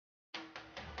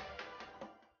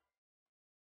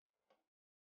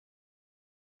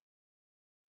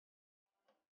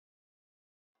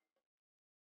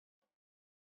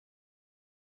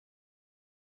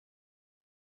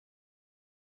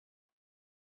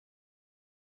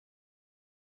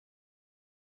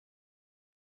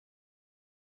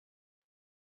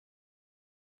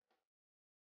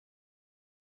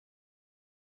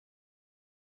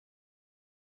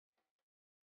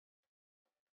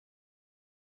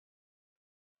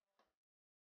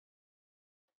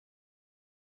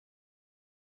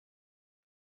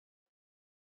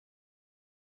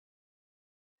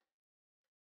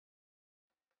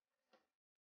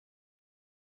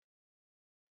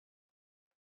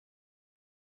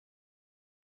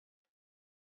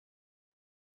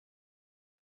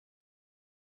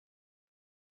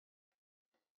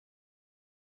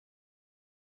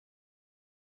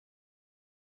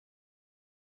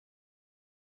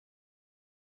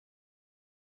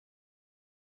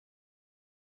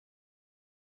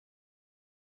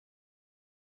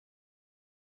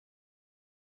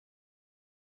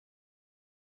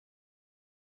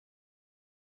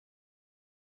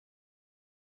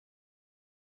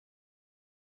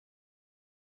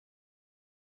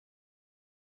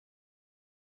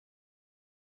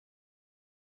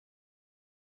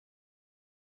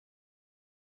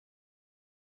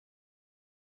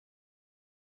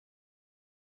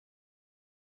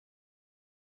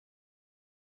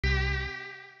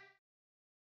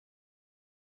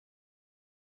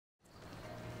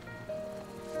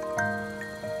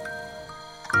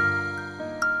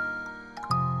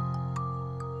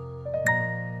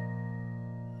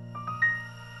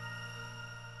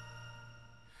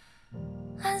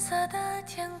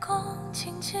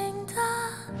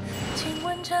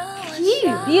黎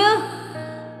语冰，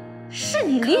是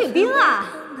你黎语冰啊！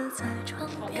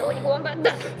给我一个王八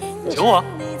蛋！请我。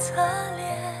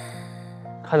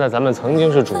看在咱们曾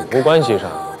经是主仆关系上，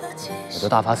我就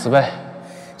大发慈悲，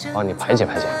帮你排解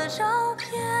排解。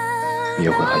你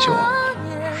也会害羞啊？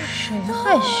谁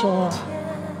害羞啊？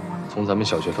从咱们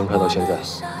小学分开到现在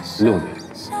6年，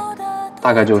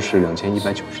大概就是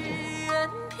2190天。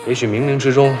也许冥冥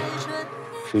之中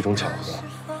是一种巧合。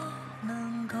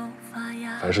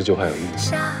凡事就还有意义。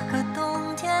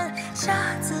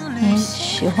你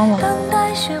喜欢我？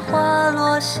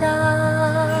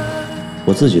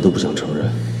我自己都不想承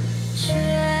认，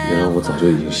原来我早就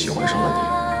已经喜欢上了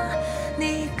你。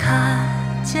你看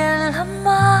见了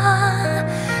吗？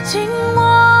紧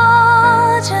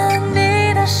握着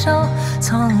你的手，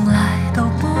从来都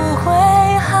不会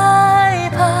害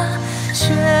怕。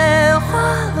雪花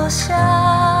落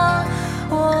下，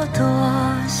我多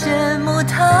羡慕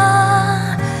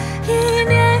它。一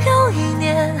年又一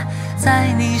年，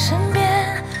在你身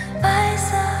边，白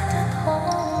色的童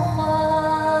话。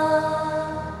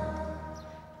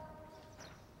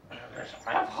干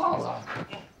啥呀，胖子？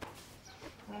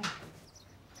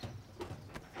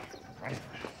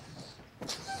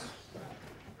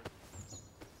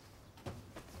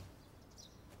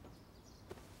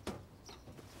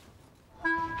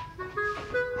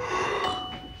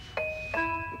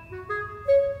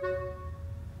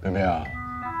妹妹啊，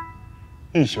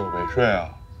一宿没睡啊，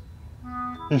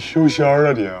你修仙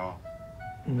了你啊！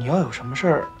你要有什么事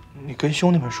儿，你跟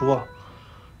兄弟们说，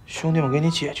兄弟们给你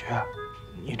解决。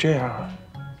你这样，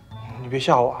你别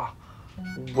吓我啊，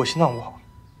我心脏不好。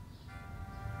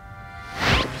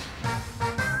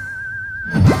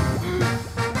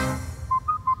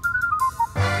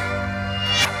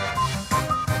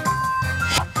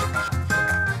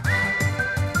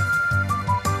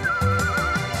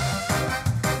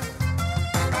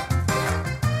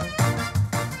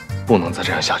不能再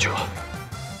这样下去了，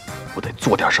我得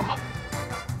做点什么，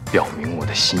表明我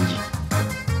的心意。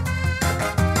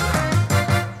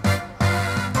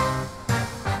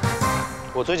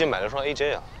我最近买了双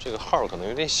AJ 啊，这个号可能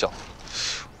有点小，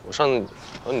我上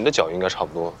和你的脚应该差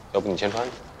不多，要不你先穿。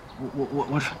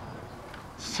我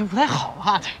这不太好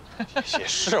啊，这。也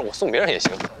是，我送别人也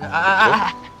行。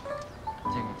哎，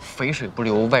这个肥水不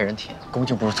流外人田，恭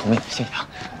敬不如从命，谢谢啊。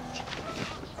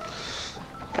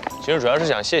其实主要是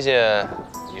想谢谢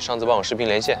你上次帮我视频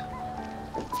连线。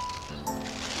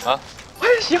啊？哎，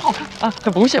鞋好看啊！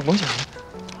不用谢，不用谢。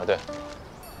啊，对，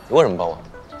你为什么帮我？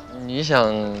你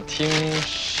想听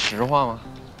实话吗？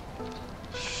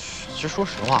其实说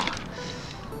实话，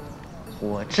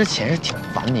我之前是挺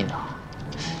烦你的，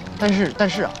但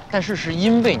是是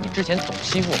因为你之前总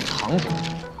欺负我们堂主，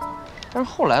但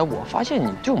是后来我发现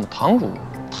你对我们堂主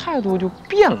态度就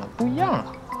变了，不一样了。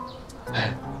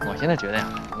我现在觉得呀，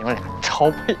你们俩超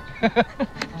配。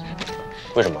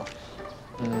为什么？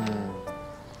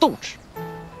斗志，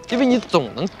因为你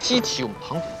总能激起我们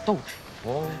堂主的斗志。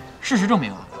哦，事实证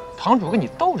明啊，堂主跟你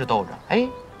斗着斗着，哎，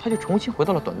他就重新回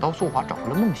到了短刀速滑，找回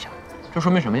了梦想。这说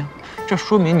明什么呀？这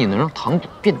说明你能让堂主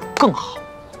变得更好。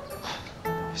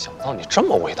想不到你这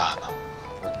么伟大呢，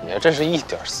你还真是一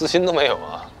点私心都没有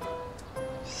啊。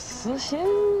私心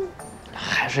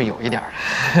还是有一点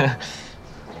的。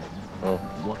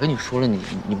我跟你说了，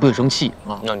你不会生气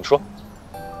啊？那你说，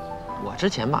我之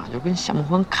前吧就跟夏梦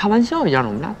欢开玩笑一样的，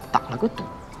我们俩打了个赌，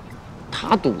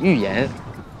他赌预言，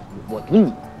我赌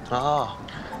你啊。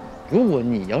如果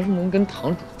你要是能跟堂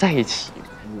主在一起，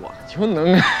我就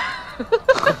能。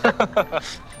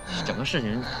整个事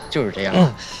情就是这样，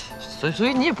所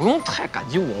以你也不用太感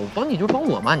激我，我帮你就帮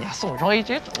我嘛，你还送我双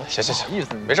AJ，行，意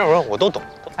思没事，我都懂。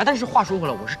哎，但是话说回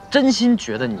来，我是真心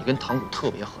觉得你跟堂主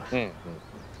特别合适。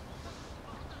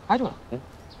哎，对了，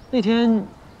那天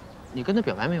你跟他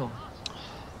表白没有啊？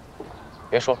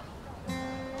别说了，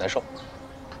难受。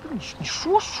你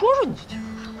说你这，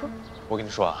我跟你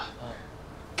说啊，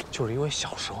就是因为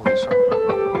小时候的事儿。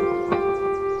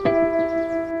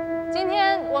今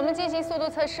天我们进行速度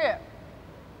测试，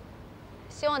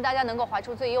希望大家能够划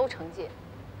出最优成绩，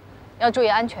要注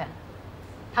意安全。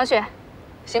唐雪，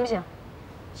行不行？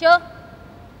行。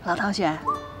老唐雪，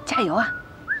加油啊！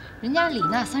人家李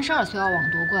娜32岁澳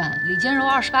网夺冠，李坚柔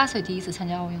28岁第一次参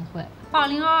加奥运会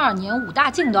，2022年5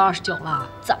大进都29了，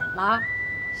怎么了？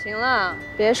行了，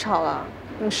别吵了，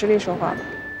用实力说话吧。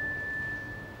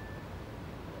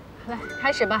来，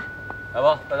开始吧。来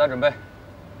吧，大家准备。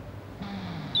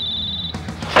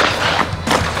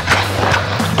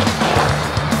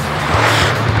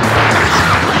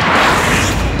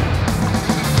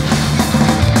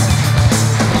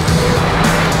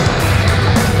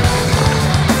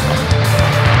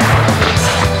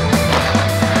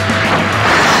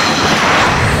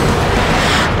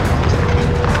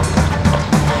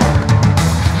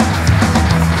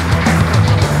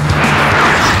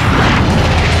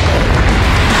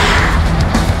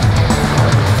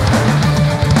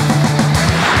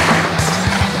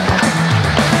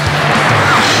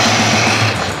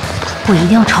我一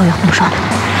定要超越洪少。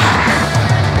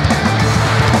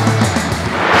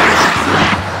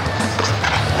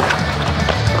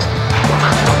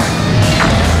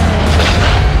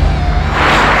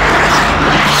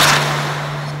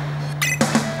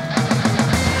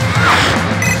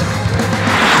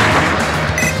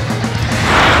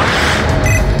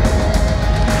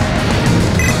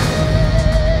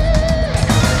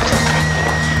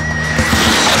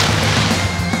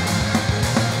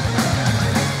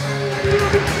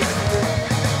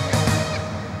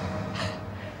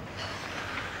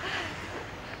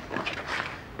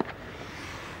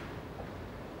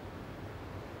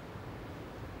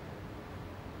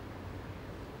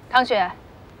汤雪，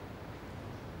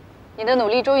你的努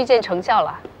力终于见成效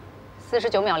了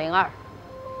，49秒02，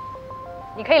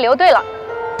你可以留队了。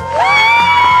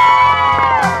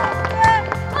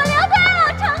我留队了，我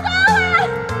成功了！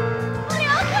我留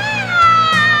队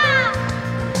了！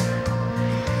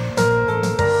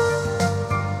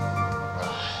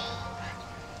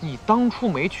你当初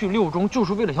没去6中，就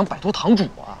是为了想摆脱堂主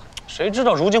啊！谁知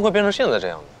道如今会变成现在这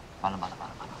样的？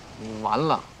完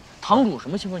了！堂主什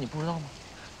么性格你不知道吗？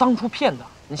当初骗他，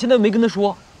你现在又没跟他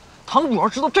说。堂主要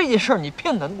知道这件事儿，你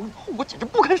骗他，我简直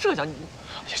不堪设想。你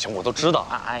也行，我都知道。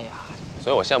哎呀，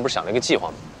所以我现在不是想了一个计划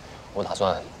吗？我打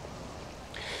算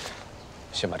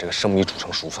先把这个生米煮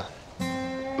成熟饭。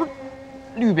不是，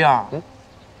绿边，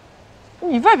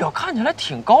你外表看起来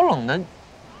挺高冷的，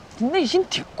你内心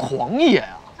挺狂野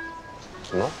啊。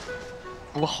什么？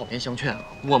不过好言相劝啊，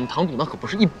我们堂主那可不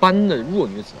是一般的弱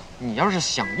女子。你要是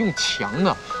想用强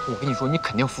的，我跟你说，你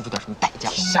肯定要付出点什么代价。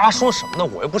瞎说什么呢？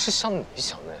我又不是像你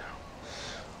想那样。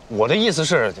我的意思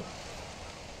是，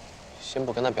先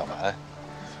不跟他表白，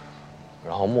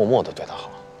然后默默地对他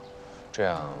好。这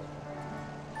样，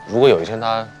如果有一天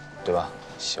他，对吧，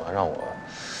喜欢上我，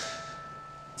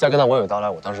再跟他娓娓道来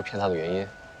我当时骗他的原因，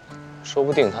说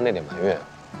不定他那点埋怨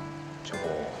就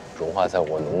融化在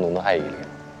我浓浓的爱意里了。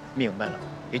明白了，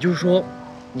也就是说，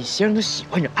你先让他喜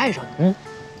欢你，爱上你，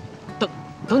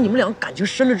等你们两个感情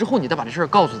深了之后，你再把这事儿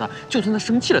告诉他，就算他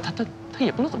生气了，他也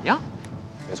不能怎么样。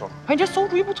没错。哎，你这馊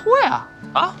主意不错呀！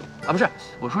不是，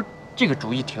我说这个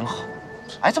主意挺好。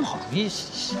哎，这么好主意，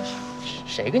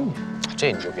谁跟你？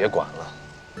这你就别管了，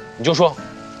你就说，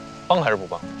帮还是不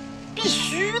帮？必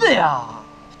须的呀！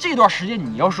这段时间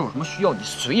你要是有什么需要，你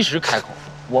随时开口，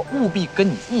我务必跟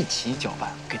你一起搅拌，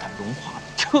给它融化的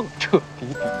彻彻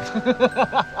底底。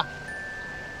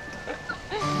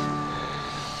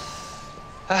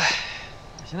哎，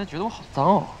我现在觉得我好脏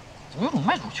哦，怎么有种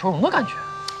卖主求荣的感觉？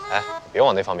哎，别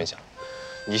往那方面想，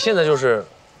你现在就是《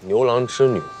牛郎织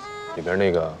女》里边那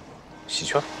个喜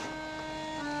鹊，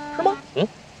是吗？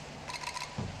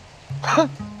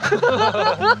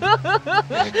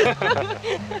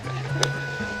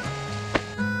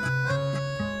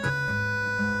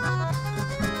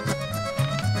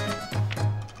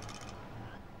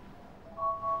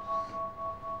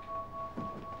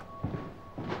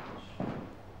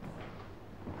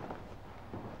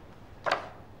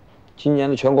今年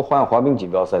的全国花样滑冰锦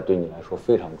标赛对你来说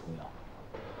非常重要，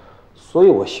所以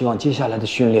我希望接下来的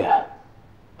训练，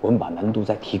我们把难度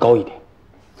再提高一点。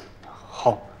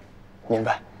好，明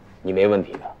白。你没问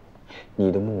题的，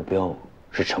你的目标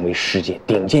是成为世界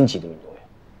顶尖级的运动员。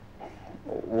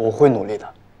我会努力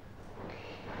的。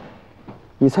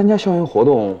你参加校园活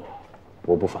动，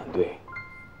我不反对，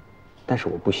但是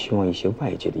我不希望一些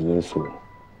外界的因素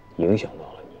影响到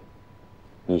了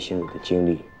你。你现在的精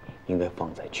力应该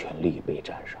放在全力备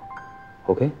战上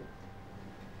 ，OK？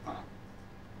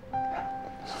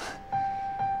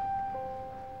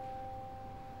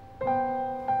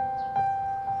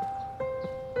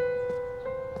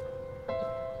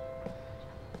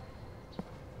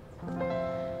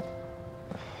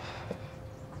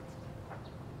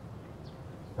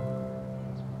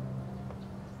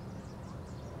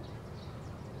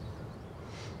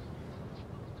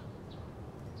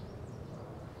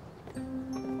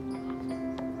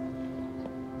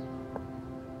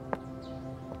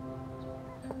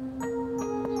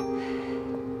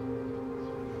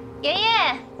 爷爷，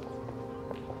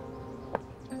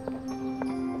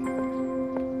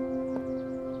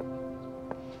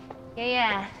爷爷，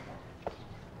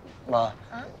妈，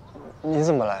你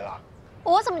怎么来了？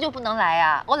我怎么就不能来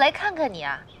呀？我来看看你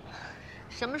啊。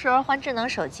什么时候换智能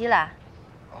手机了？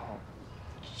哦，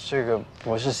这个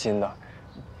不是新的，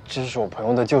这是我朋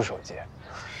友的旧手机。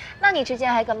那你之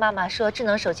前还跟妈妈说智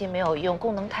能手机没有用，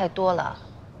功能太多了。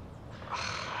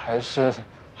还是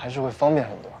会方便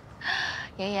很多。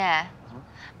爷爷，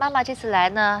妈妈这次来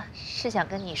呢，是想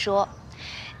跟你说，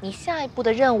你下一步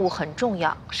的任务很重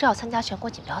要，是要参加全国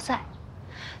锦标赛，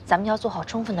咱们要做好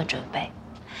充分的准备。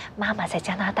妈妈在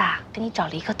加拿大给你找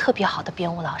了一个特别好的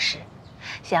编舞老师，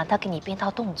想让他给你编套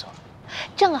动作，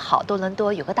正好多伦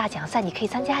多有个大奖赛，你可以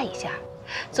参加一下，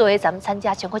作为咱们参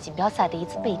加全国锦标赛的一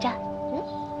次备战。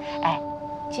哎，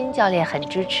金教练很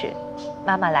支持，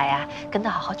妈妈来呀，跟他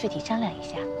好好具体商量一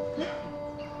下。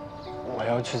我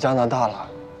要去加拿大了。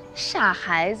傻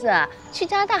孩子，去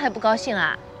加拿大还不高兴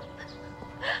啊？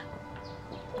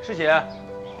师姐，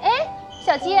哎，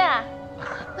小金啊，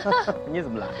你怎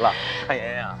么来了？看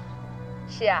妍妍啊？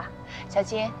是啊，小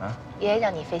金，爷爷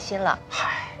让你费心了。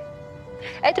嗨，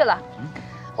哎，对了，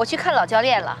我去看老教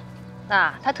练了，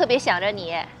啊，他特别想着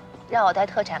你，让我带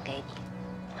特产给你。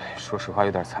说实话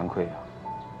有点惭愧啊，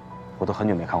我都很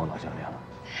久没看过老教练了。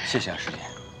谢谢啊，师姐。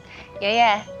妍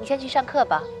妍，你先去上课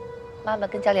吧，妈妈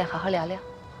跟教练好好聊聊。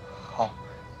好。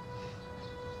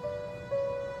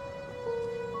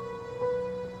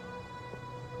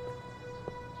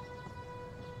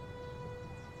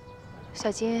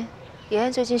小金，妍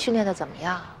妍最近训练的怎么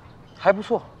样？还不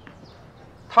错。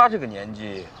他这个年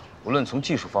纪，无论从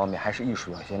技术方面还是艺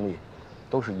术表现力，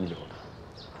都是一流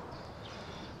的。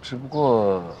只不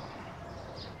过，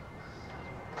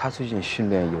他最近训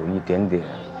练有一点点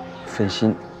分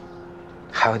心，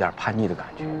还有点叛逆的感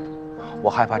觉。我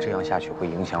害怕这样下去会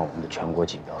影响我们的全国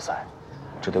锦标赛，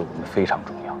这对我们非常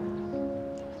重要。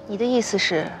你的意思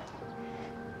是？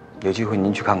有机会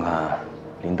您去看看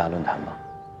林达论坛吧。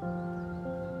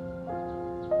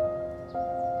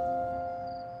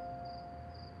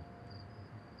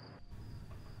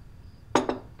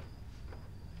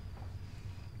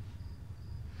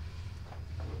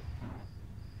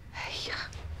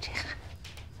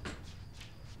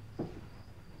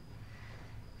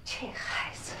这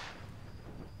孩子，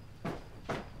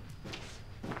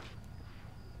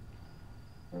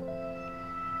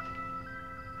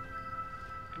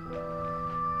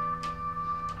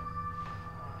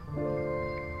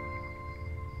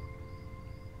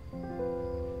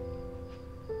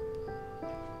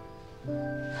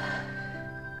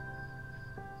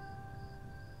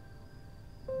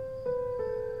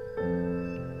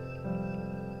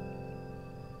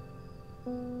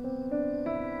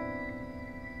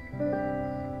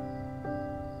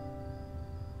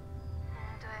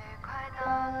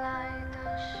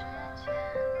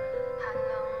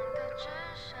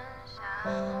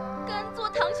跟做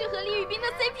唐雪和李宇冰的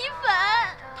CP 粉，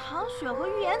唐雪和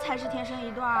喻言才是天生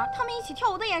一对儿，他们一起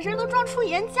跳舞的眼神都撞出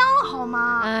岩浆了，好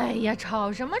吗？哎呀，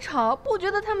吵什么吵？不觉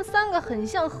得他们三个很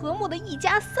像和睦的一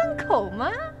家三口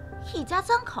吗？一家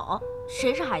三口，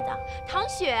谁是孩子？唐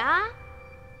雪啊。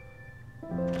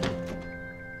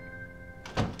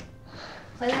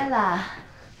回来啦！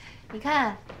你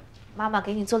看，妈妈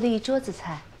给你做了一桌子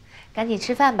菜，赶紧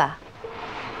吃饭吧。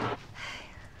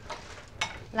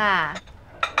辣，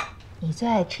你最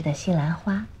爱吃的西兰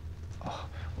花。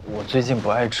我最近不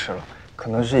爱吃了，可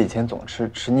能是以前总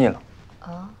吃腻了。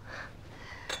哦，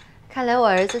看来我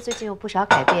儿子最近有不少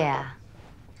改变啊。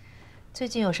最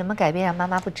近有什么改变让妈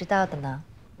妈不知道的呢？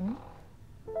嗯？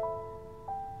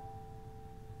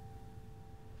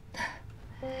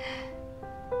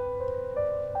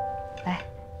来，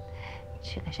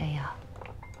吃个山药。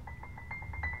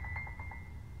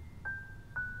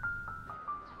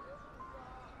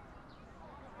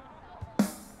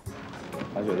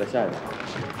唐雪在下一个。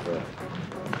对。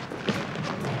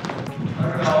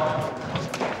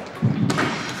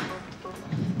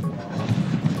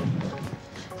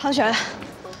唐雪，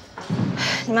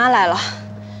你妈来了，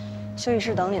休息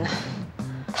室等你呢。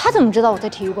她怎么知道我在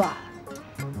体育馆？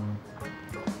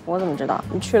我怎么知道？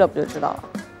你去了不就知道了？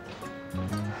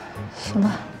行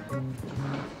吧。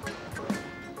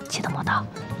记得摸到，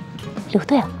留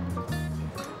对了。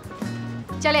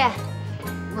教练，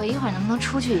我一会儿能不能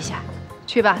出去一下？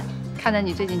去吧，看在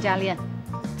你最近加练，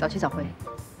早去早回。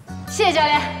谢谢教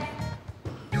练。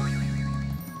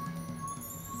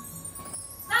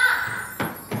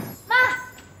妈，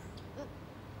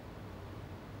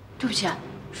对不起，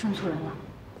顺错人了。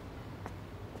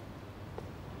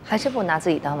还是不拿自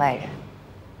己当外人。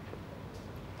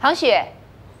唐雪，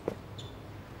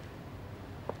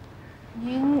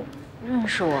您认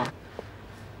识我？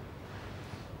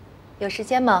有时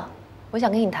间吗？我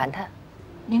想跟你谈谈。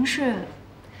您是？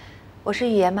我是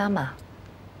喻言妈妈。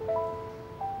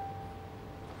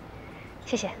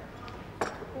谢谢。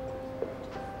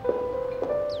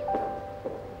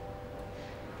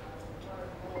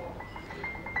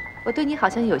我对你好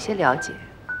像有些了解。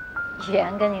语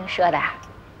言跟您说的。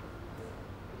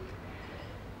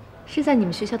是在你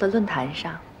们学校的论坛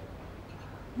上。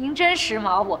您真时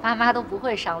髦，我爸妈都不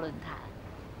会上论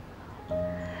坛。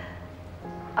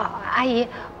阿姨，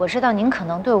我知道您可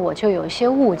能对我就有一些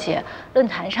误解，论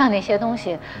坛上那些东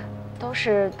西，都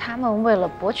是他们为了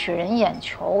博取人眼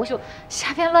球就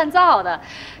瞎编乱造的，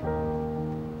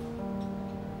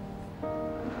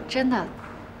真的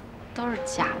都是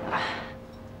假的。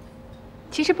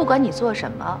其实不管你做什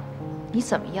么，你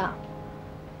怎么样，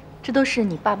这都是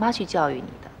你爸妈去教育你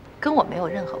的，跟我没有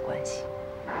任何关系。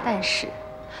但是，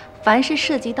凡是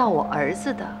涉及到我儿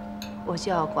子的，我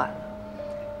就要管了。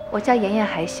我家妍妍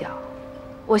还小，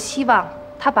我希望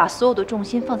她把所有的重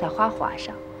心放在花滑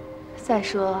上。再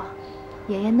说，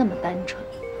妍妍那么单纯，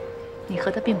你和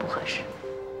她并不合适。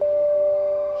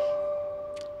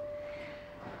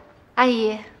阿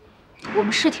姨，我们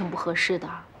是挺不合适的，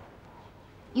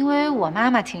因为我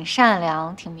妈妈挺善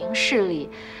良、挺明事理，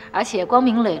而且光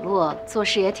明磊落，做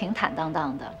事也挺坦荡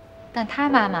荡的。但她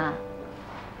妈妈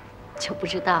就不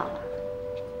知道了。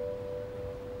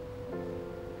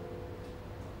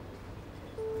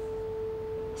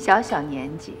小小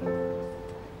年纪，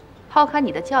抛开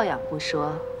你的教养不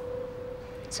说，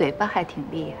嘴巴还挺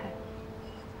厉害，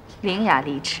伶牙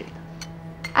俐齿的。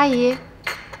阿姨，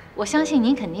我相信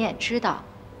您肯定也知道，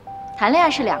谈恋爱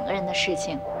是2个人的事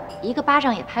情，一个巴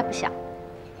掌也拍不响。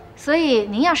所以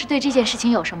您要是对这件事情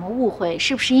有什么误会，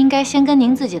是不是应该先跟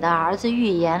您自己的儿子喻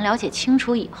言了解清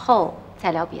楚以后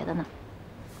再聊别的呢？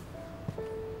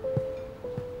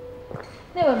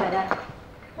那位买单。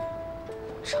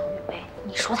张雨薇，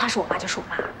你说她是我妈就是我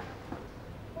妈。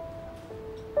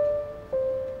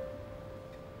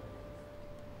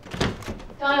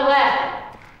张雨薇，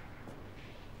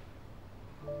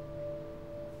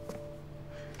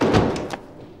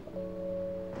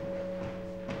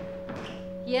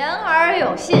言而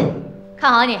有信，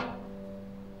看好你。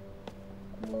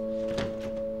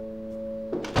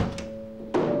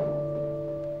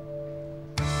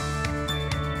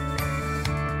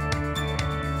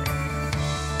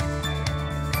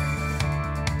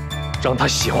让他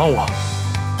喜欢我。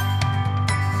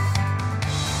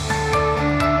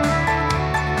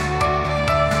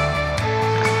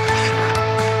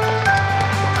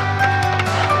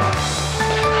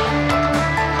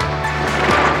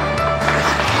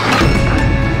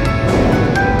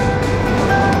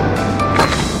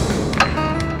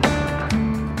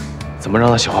怎么让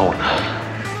他喜欢我呢？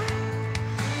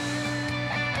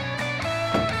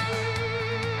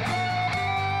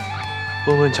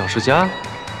问问蒋世佳。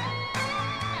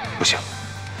不行，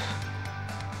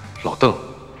老邓，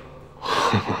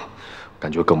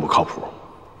感觉更不靠谱。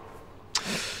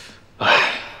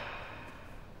哎，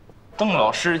邓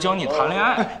老师教你谈恋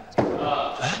爱。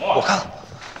我看了。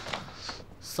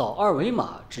扫2维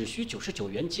码只需99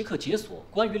元即可解锁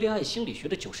关于恋爱心理学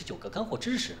的99个干货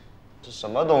知识。这什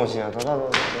么东西啊？等，给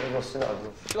我洗澡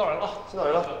去。洗澡人了，洗澡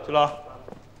人了，去了。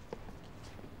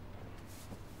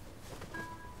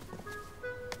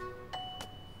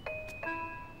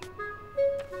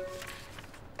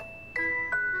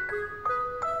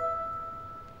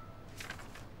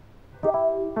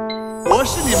我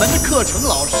是你们的课程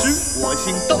老师，我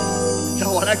姓邓，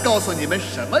让我来告诉你们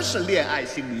什么是恋爱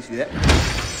心理学。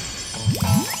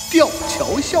吊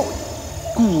桥效应，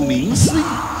顾名思义，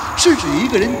是指一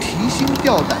个人提心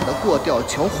吊胆地过吊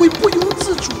桥，会不由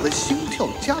自主地心跳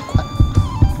加快。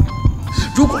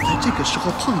如果在这个时候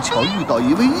碰巧遇到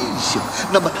一位异性，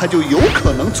那么他就有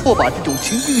可能错把这种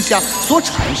情境下所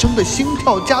产生的心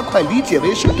跳加快理解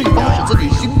为是对方使自己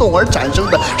心动而产生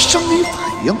的生理反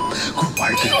应，故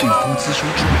而对对方滋生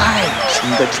出爱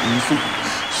情的情愫。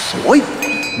所以，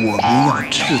我们要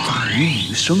制造与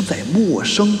女生在陌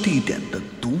生地点的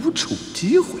独处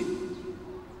机会。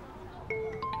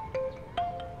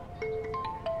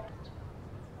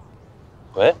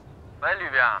喂，吕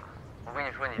冰，我跟你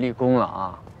说，你立功了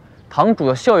啊！堂主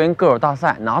的校园歌手大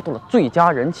赛拿到了最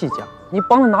佳人气奖，你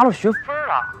帮他拿了学分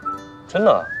了。真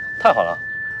的，太好了！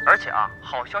而且啊，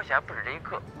好消息还不止这一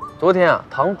个。昨天啊，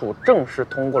堂主正式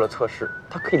通过了测试，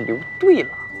他可以留队了。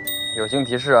友情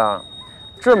提示啊，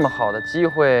这么好的机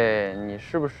会，你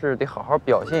是不是得好好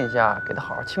表现一下，给他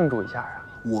好好庆祝一下啊？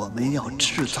我们要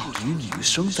制造与女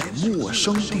生在陌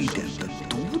生地点的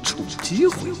独处机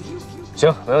会。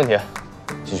行，没问题。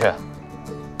喜鹊，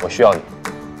我需要你。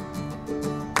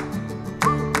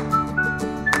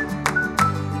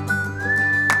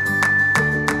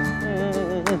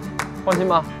放心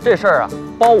吧，这事儿啊，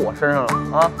包我身上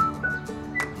了啊。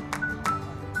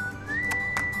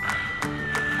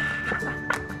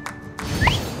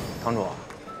堂主，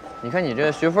你看你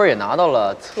这学分也拿到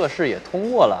了，测试也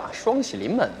通过了，双喜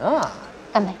临门啊！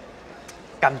干杯！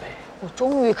干杯！我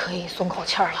终于可以松口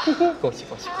气儿了。恭喜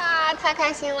恭喜！啊，太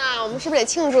开心了！我们是不是得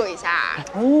庆祝一下？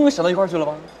想到一块儿去了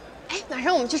吧？哎，晚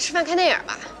上我们去吃饭看电影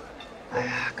吧。哎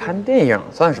呀，看电影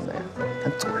算什么呀？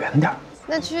咱走远点。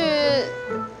那去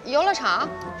游乐场？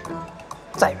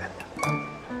再远点。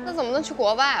那怎么能去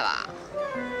国外吧？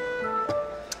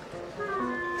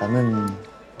咱们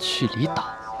去离岛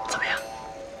怎么样？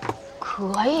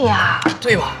可以呀。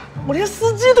对吧？我连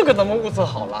司机都给咱们物色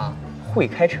好了，会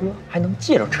开车还能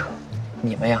借着车，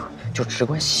你们呀就只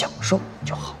管享受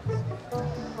就好。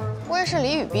不会是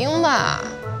李宇冰吧？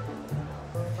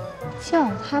叫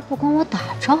他不跟我打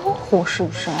招呼是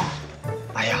不是？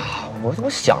哎呀，我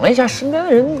想了一下，身边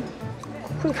的人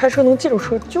会开车能借着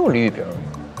车就李宇冰，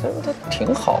他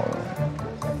挺好的。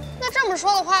那这么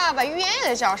说的话，把于言也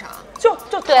得叫上。叫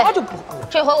他就不会。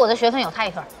这回我的学分有他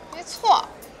一分。没错。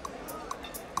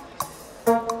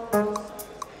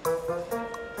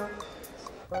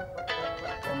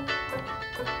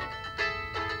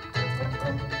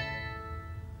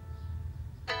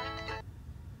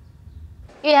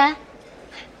玉言，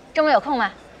周末有空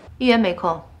吗？玉言没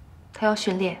空，他要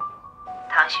训练。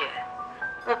唐雪，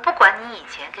我不管你以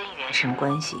前跟玉言什么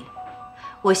关系，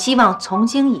我希望从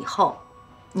今以后，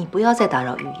你不要再打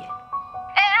扰玉言。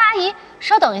哎，阿姨，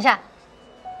稍等一下。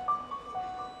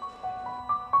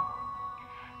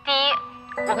第一，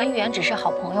我跟玉言只是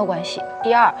好朋友关系；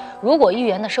第二，如果玉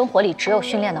言的生活里只有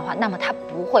训练的话，那么他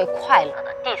不会快乐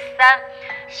的；第三，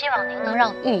希望您能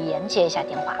让玉言接一下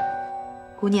电话。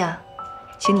姑娘，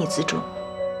请你自重。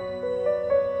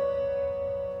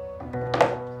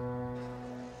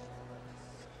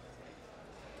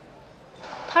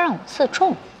他让我自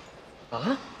重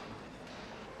啊？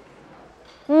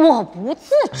我不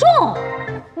自重，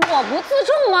我不自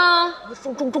重吗？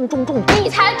重，你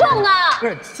才重呢！不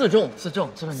是自重，自重，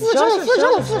我们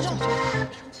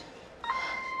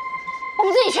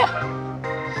自己去。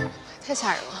太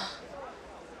吓人了。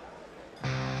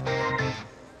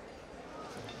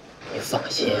你放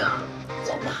心啊，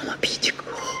我妈妈脾气可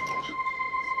好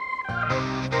了。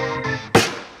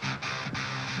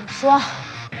你说，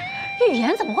玉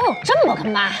言怎么会有这么个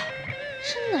妈？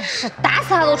真的是打死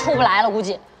他都出不来了，估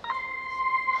计。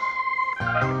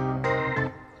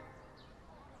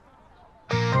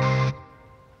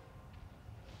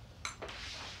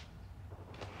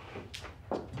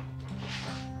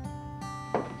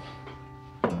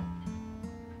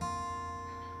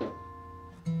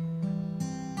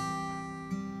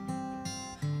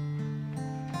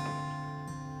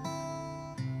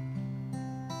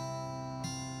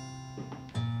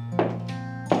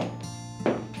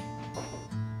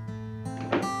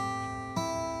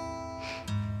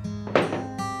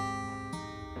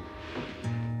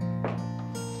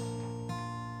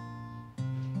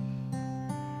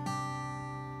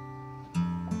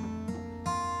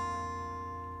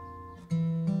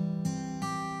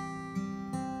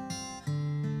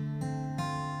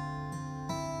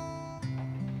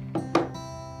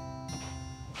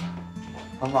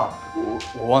妈妈，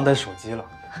我忘带手机了。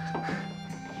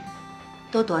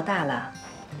都多大了，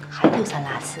还丢三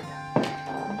落四的。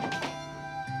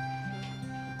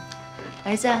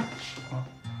儿子，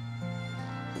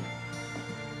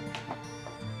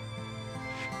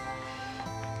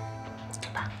走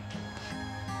吧。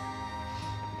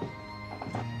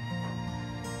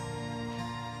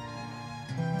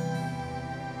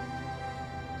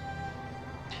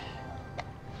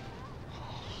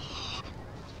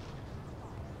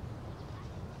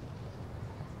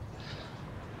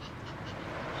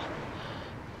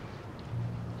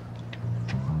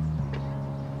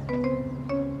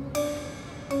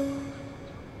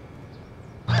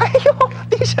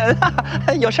丁神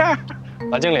啊，有事儿？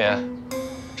马经理，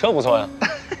车不错呀。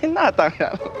那当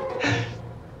然了。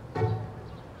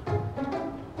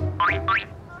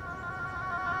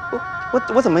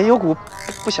我怎么有股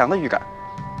不祥的预感？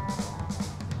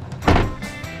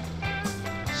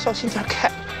小心点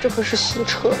开，这可是新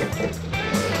车。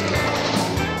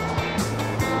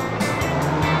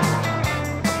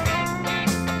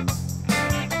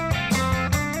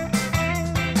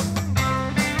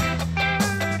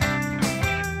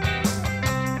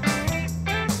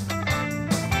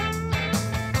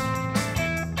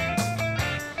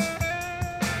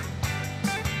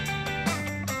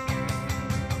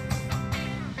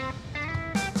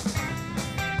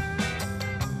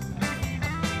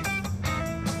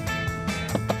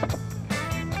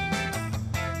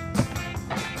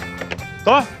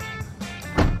等会，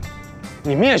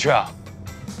你们也去啊？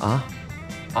啊！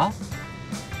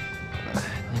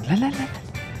来，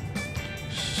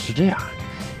是这样，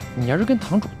你要是跟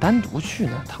堂主单独去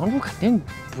呢，堂主肯定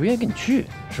不愿意跟你去，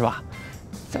是吧？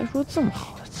再说这么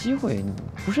好的机会，你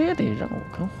不是也得让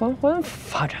我跟欢欢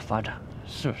发展发展，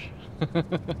是不是？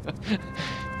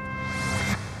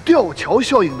吊桥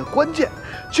效应的关键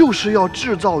就是要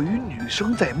制造与女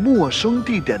生在陌生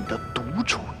地点的独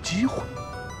处机会。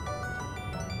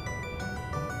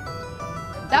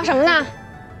聊什么呢？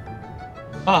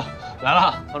啊，来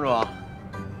了，堂主。老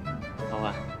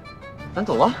板，咱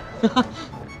走了。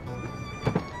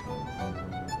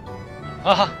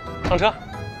啊，上车。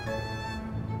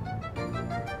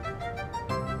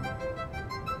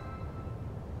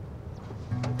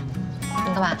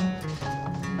你干嘛？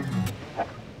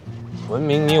文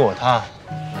明你我他，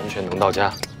安全能到家。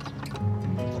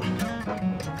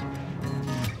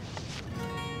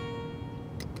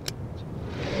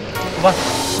走吧。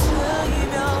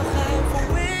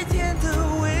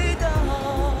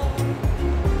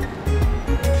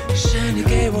是你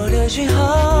给我的讯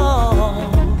号。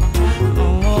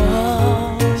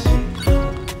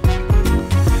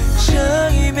这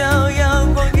一秒，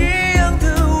阳光一样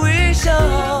的微笑。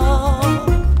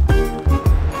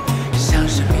像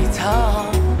是蜜桃，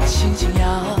轻轻摇，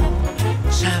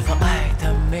绽放爱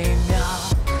的美妙。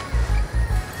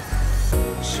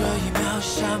这一秒，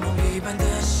像梦一般的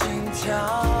心跳。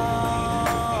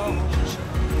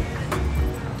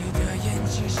你的眼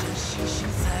睛像星星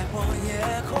在我夜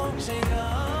空闪耀。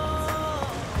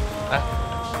哎，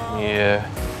你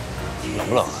冷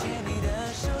不冷啊？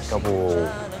要不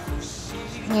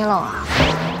你冷啊？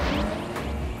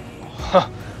哈，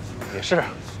也是。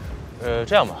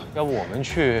这样吧，要不我们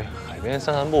去海边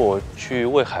散散步，去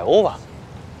喂海鸥吧？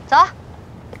走。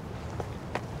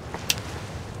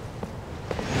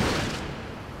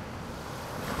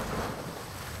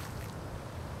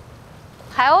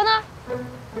海鸥呢？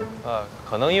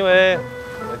可能因为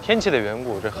天气的缘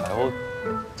故，这海鸥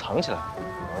藏起来，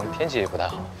可能天气不太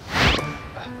好。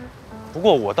哎，不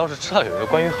过我倒是知道有一个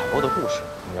关于海鸥的故事，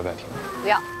你要不要听？不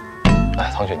要。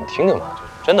哎，唐雪，你听听吧，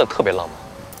就真的特别浪漫。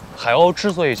海鸥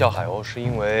之所以叫海鸥，是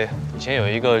因为以前有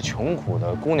一个穷苦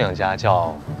的姑娘家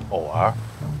叫偶儿，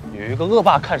有一个恶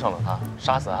霸看上了她，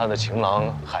杀死她的情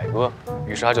郎海哥，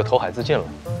于是她就投海自尽了。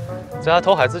在她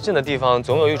投海自尽的地方，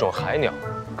总有一种海鸟，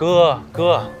咯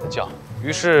咯的叫。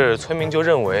于是村民就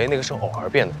认为那个是偶儿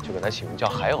变的，就给它起名叫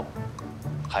海偶。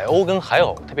海鸥跟海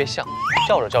偶特别像，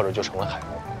叫着叫着就成了海鸥。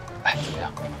哎，怎么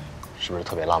样？是不是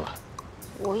特别浪漫？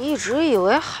我一直以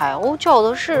为海鸥叫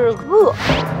的是饿。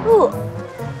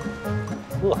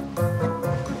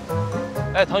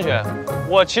哎，唐雪，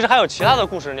我其实还有其他的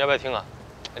故事，你要不要听啊？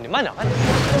哎，你慢点，慢点。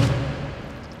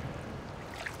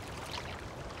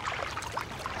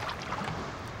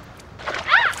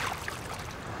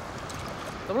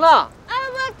怎么了？哎，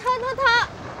不，疼！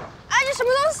哎，这什么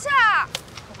东西啊？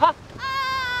啊！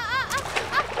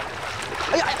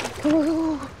哎呀！快！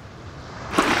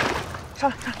上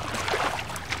来！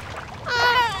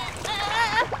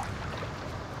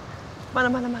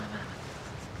慢点！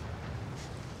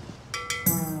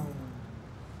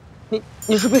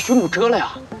你是被水母蛰了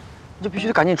呀？你就必须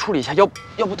得赶紧处理一下，要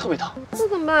不特别疼。那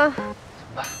怎么办？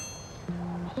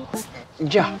你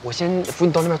这样，我先扶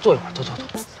你到那边坐一会儿，走。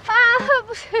啊，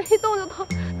不是，一动就疼。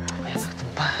哎呀，那怎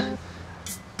么办？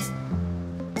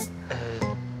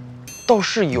倒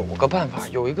是有个办法，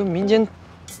有一个民间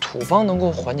土方能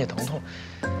够缓解疼痛。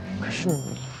可是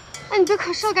你，哎，你这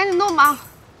可是要赶紧弄吧。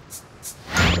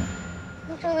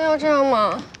真的要这样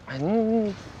吗？哎，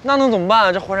那能怎么办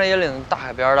啊？这荒山野岭、大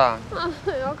海边的。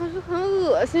哎呀，可是很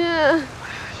恶心。哎呀，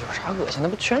有啥恶心的？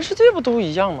不全世界不都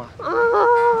一样吗？啊！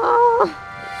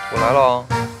我来了啊！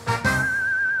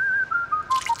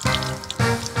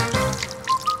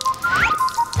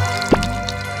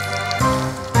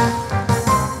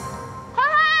欢，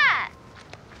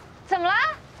怎么了？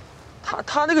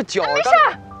他那个脚。没事。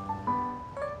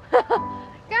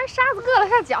刚沙子硌了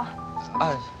下脚。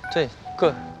哎，对，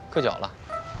硌脚了。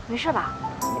没事吧？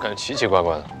怎么感觉奇奇怪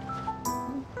怪的？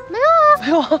没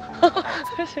有啊。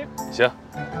行，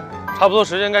差不多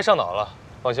时间该上岛了。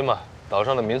放心吧，岛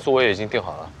上的民宿我也已经订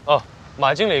好了。哦，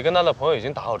马经理跟他的朋友已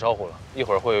经打好招呼了，一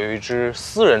会儿会有一只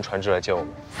私人船只来接我们。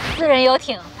私人游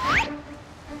艇。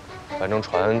反正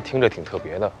船听着挺特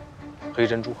别的，黑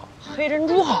珍珠号。黑珍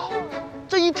珠号，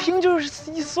这一听就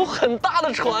是一艘很大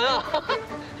的船啊！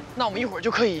那我们一会儿就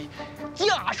可以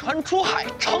驾船出海，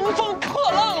乘风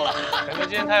破浪了。前面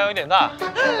今天太阳有点大，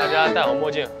大家戴好墨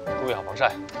镜，注意好防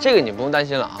晒。这个你不用担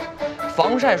心了啊，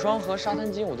防晒霜和沙滩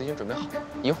巾我都已经准备好了。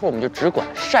一会儿我们就只管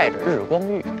晒着日光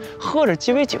浴，喝着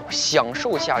鸡尾酒，享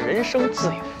受下人生自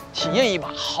由，体验一把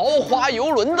豪华游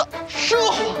轮的奢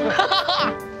华。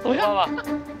怎么样？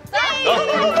走。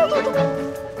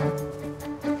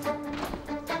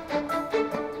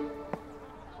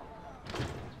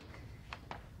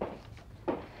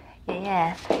爷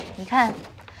爷，你看，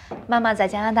妈妈在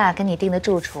加拿大给你订的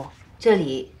住处，这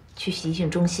里去集训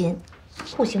中心，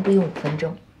步行不用5分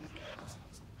钟。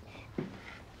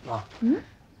妈，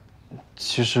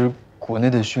其实国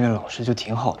内的训练老师就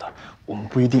挺好的，我们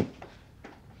不一定。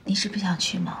你是不想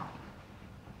去吗？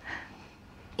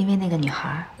因为那个女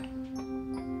孩。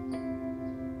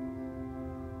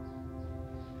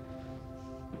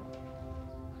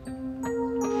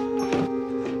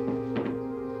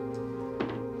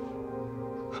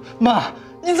妈，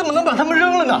你怎么能把他们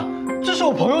扔了呢？这是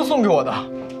我朋友送给我的。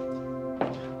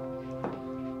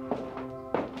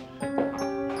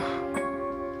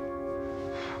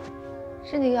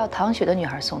是那个叫唐雪的女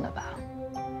孩送的吧？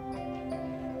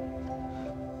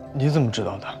你怎么知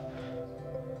道的？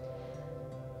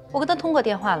我跟她通过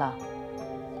电话了，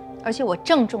而且我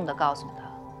郑重地告诉她，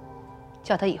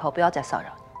叫她以后不要再骚扰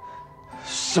你。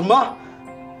什么？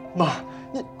妈，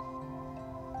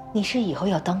你是以后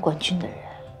要当冠军的人。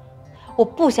我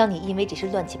不想你因为这些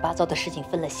乱七八糟的事情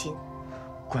分了心。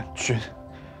冠军，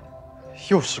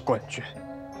又是冠军。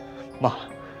妈，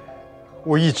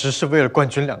我一直是为了冠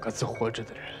军2个字活着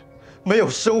的人，没有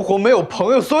生活，没有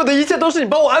朋友，所有的一切都是你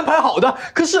帮我安排好的。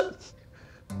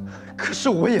可是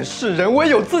我也是人，我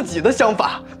也有自己的想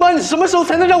法。妈，你什么时候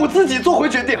才能让我自己做回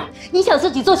决定？你想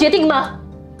自己做决定吗？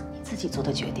你自己做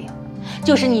的决定，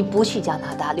就是你不去加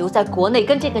拿大，留在国内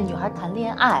跟这个女孩谈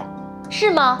恋爱，是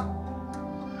吗？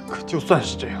可就算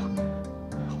是这样，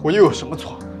我又有什么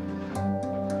错？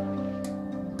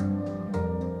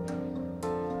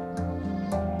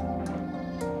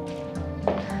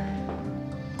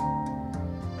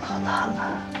好了，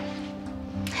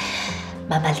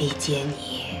妈妈理解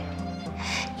你。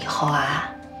以后啊，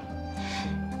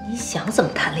你想怎么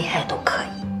谈恋爱都可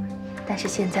以，但是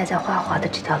现在在画画的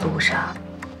这条路上，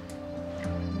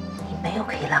你没有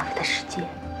可以浪费的时间。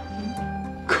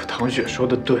可唐雪说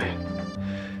的对。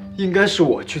应该是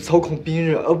我去操控冰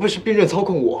刃，而不是冰刃操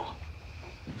控我。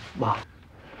妈，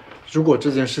如果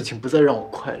这件事情不再让我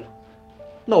快乐，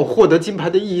那我获得金牌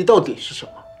的意义到底是什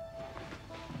么？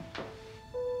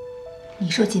你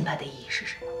说金牌的意义是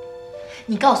什么？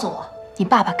你告诉我，你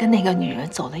爸爸跟那个女人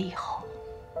走了以后，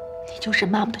你就是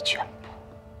妈妈的全部，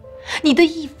你的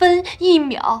1分1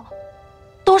秒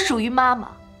都属于妈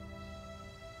妈。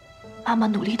妈妈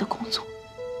努力的工作。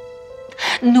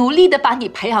努力的把你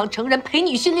培养成人，陪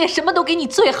你训练，什么都给你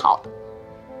最好的。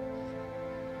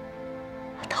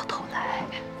到头来，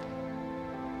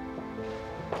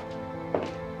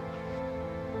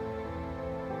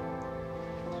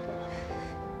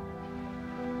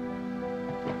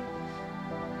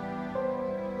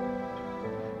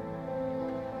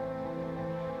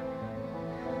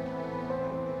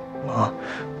妈，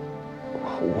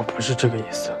我不是这个意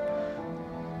思。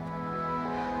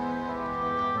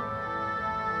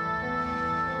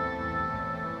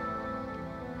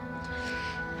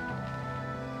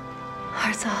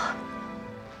儿子，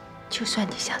就算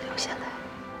你想留下来，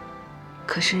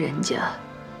可是人家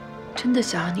真的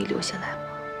想让你留下来吗？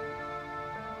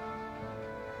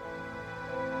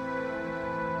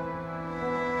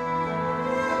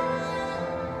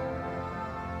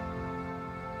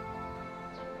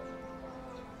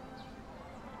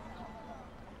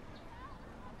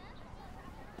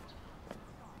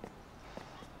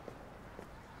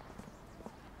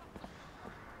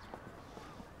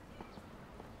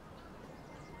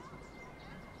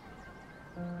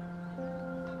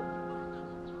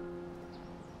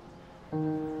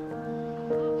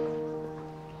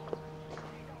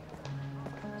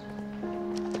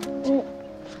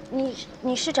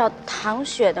你是找唐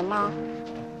雪的吗？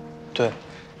对。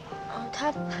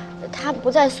她不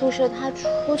在宿舍，她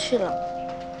出去了。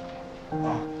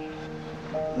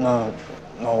那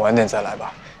我晚点再来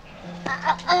吧。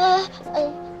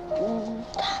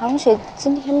唐雪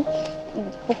今天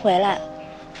不回来。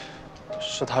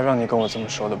是她让你跟我这么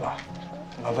说的吧？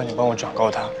麻烦你帮我转告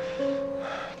她。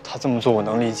她这么做我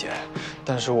能理解，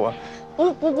但是我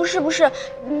不是，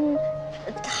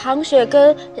唐雪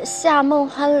跟夏梦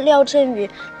欢、廖振宇、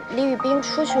李宇冰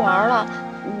出去玩了，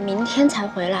明天才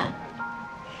回来。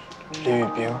李宇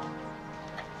冰，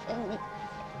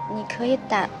你可以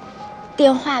打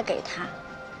电话给他。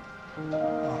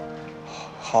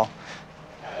好，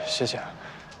谢谢。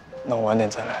那我晚点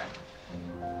再来。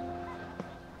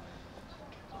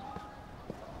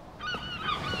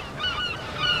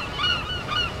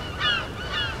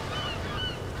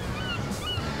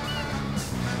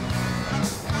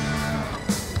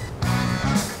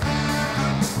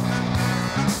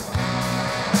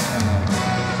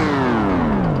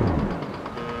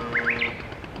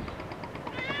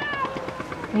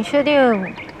你确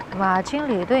定马经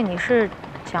理对你是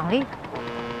奖励？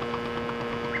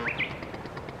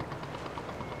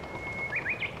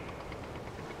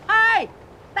啊！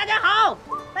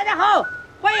好，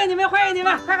欢迎你们，欢迎你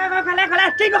们，快来，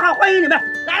珍珠好，欢迎你们，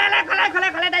来，快来，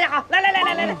大家好，来呀，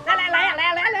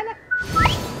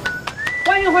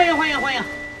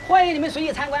欢迎你们随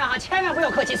意参观啊，千万不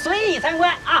要客气，随意参观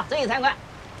啊，随意参观。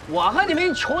我和你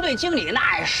们球队经理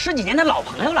那10几年的老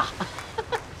朋友了，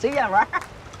随便玩。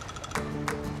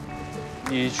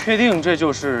你确定这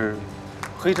就是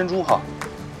黑珍珠号？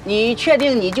你确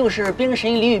定你就是冰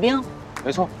神李宇冰？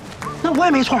没错。那我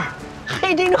也没错，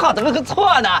黑珍珠号怎么个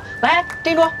错呢？来，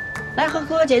珍珠，来和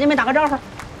哥哥姐姐们打个招呼，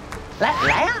来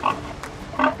呀，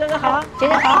哥哥好，姐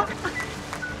姐好。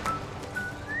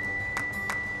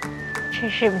这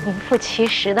是名副其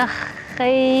实的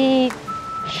黑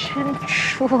珍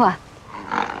珠啊！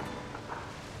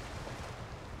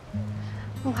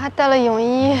我还带了泳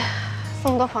衣，这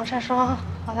么多防晒霜，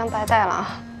好像白带了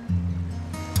啊。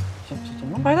怎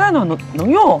么白带呢？能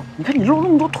用？你看你露那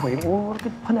么多腿，我给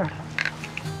你喷点。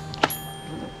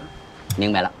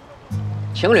明白了，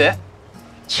情侣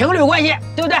关系，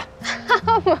对不对？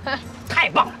太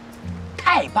棒了！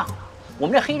我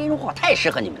们这黑珍珠号太适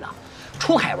合你们了。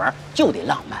出海玩就得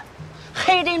浪漫，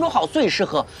黑珍珠号最适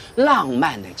合浪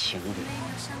漫的情侣。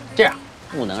这样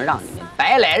不能让你们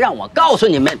白来，让我告诉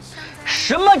你们，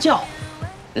什么叫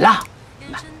浪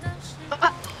漫。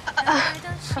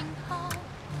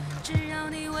只要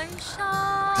你微笑，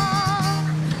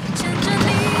牵着你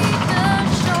的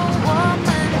手，我们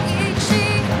一起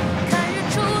看日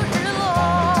出日落，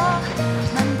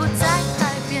漫步在海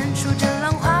边，数着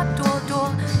浪花朵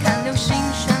朵，看流星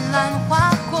绚烂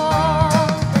划过。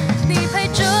你陪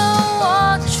着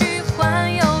我去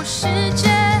环游世界，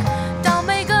到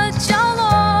每个角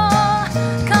落，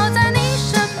靠在你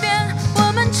身边，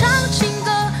我们唱情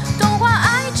歌，童话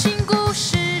爱情故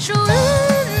事属于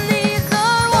你和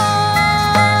我。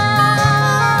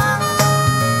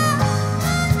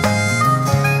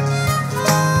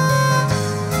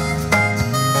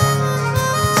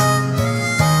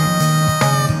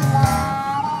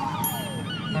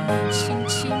轻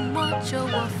轻摸着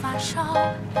我发梢，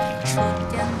触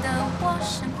电的我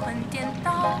神魂颠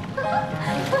倒，爱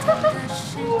痛的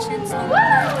时间从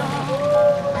来都不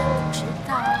知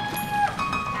道。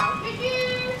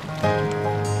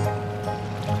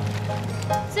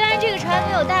虽然这个船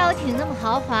没有大游艇那么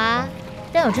豪华，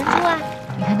但有珍珠啊！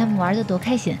你看他们玩的多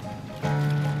开心。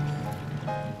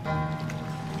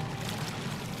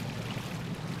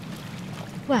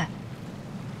喂，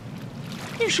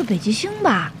那是北极星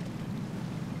吧？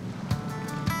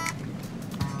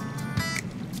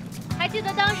还记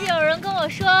得当时有人跟我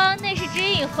说那是指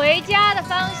引回家的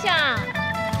方向。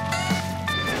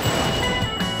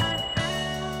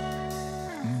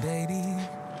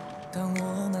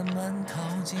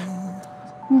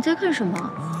你在看什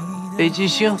么？北极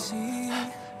星，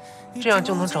这样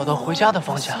就能找到回家的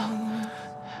方向。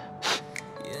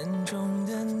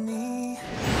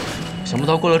想不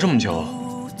到过了这么久，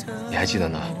你还记得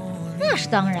呢？那是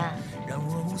当然。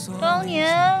当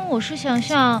年我是想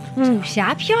像武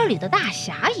侠片里的大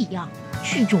侠一样，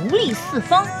去游历四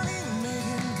方，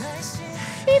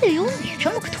非得有你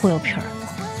这么个拖油瓶儿。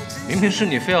明明是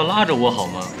你非要拉着我好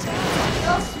吗？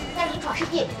那你装饰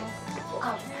品，我告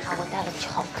诉你啊，我带了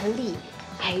巧克力，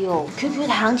还有 QQ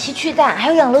糖、奇趣蛋，还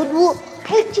有养乐多，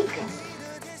还有这个，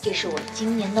这是我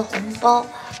今年的红包，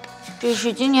这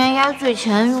是今年压岁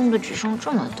钱，用的只剩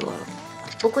这么多了，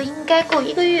不过应该够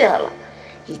1个月了。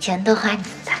以前都花你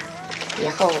的，以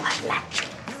后我来。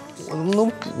我能不能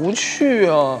不去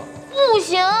啊？不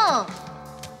行，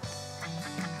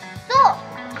走。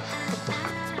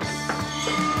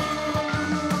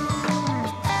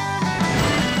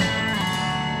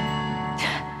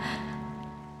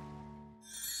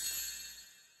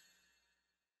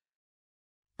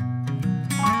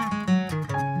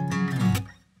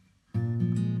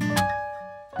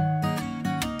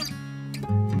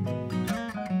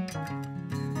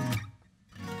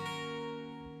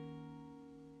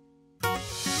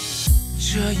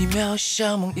这一秒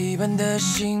像梦一般的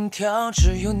心跳，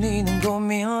只有你能够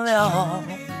明了。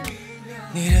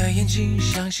你的眼睛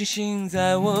像星星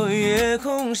在我夜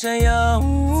空闪耀。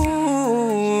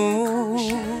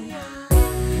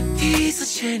第一次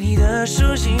牵你的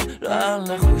手心，乱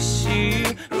了呼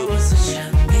吸，如此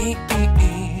神秘，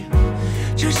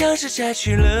就像是摘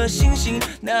去了星星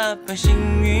那般幸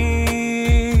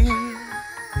运。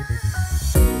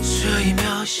这一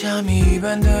秒像蜜一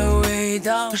般的味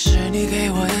道，是你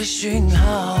给我的讯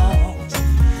号。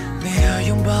你的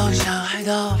拥抱像海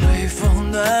岛，微风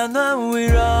暖暖围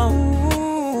绕。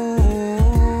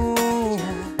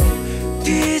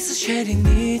第一次确定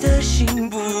你的心，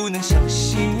不能相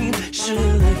信，湿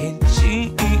了眼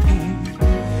睛，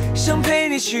想陪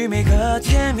你去每个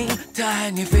天明，带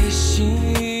你飞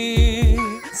行。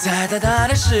在大大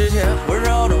的世界，温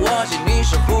柔的握紧你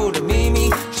守护的秘密，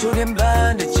秋天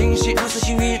般的惊喜，如此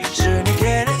幸运，是你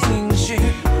给的应许。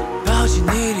抱紧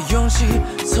你的勇气，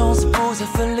从此不再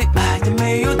分离，爱的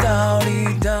没有道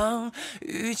理。当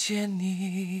遇见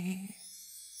你，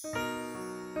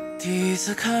第一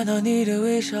次看到你的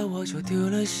微笑，我就丢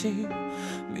了心，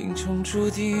命中注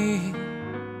定。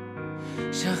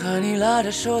想和你拉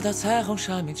着手到彩虹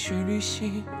上面去旅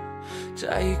行，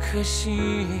摘一颗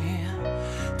星，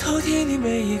偷听你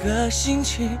每一个心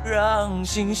情，让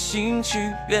星星去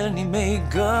圆你每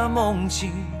个梦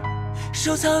境，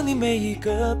收藏你每一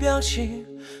个表情，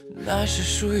那是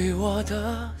属于我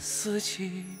的四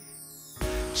季。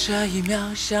这一秒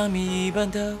像蜜一般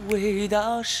的味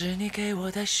道，是你给我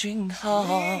的讯号。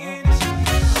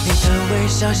你的微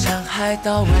笑像海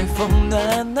岛，微风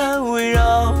暖暖围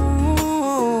绕。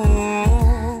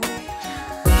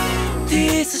第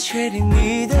一次确定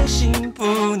你的心，不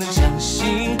能相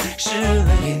信，湿了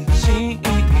眼睛。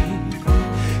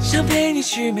想陪你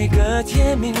去每个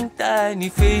天明，带你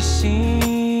飞行。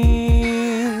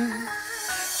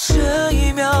这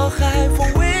一秒海风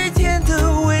微甜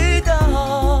的味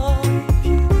道，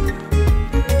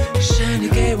是你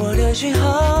给我的讯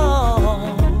号。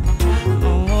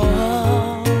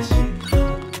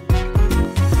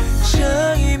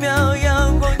这一秒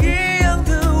阳光一样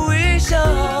的微笑，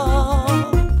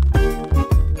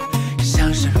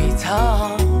像是蜜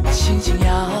桃轻轻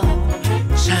摇，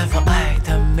绽放爱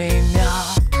的美妙。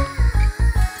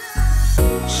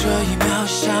这一秒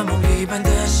像梦一般的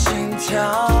心跳，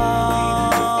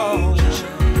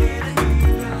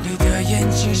你的眼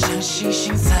睛像星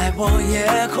星在我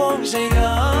夜空闪耀。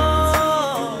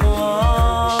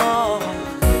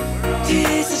第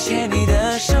一次牵你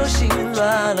的手心，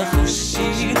乱了呼吸，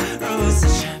如此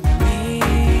沉迷。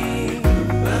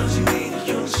抱紧你的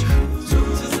勇气，从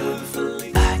此怎么分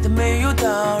离？爱的没有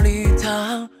道理，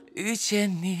当遇见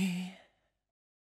你。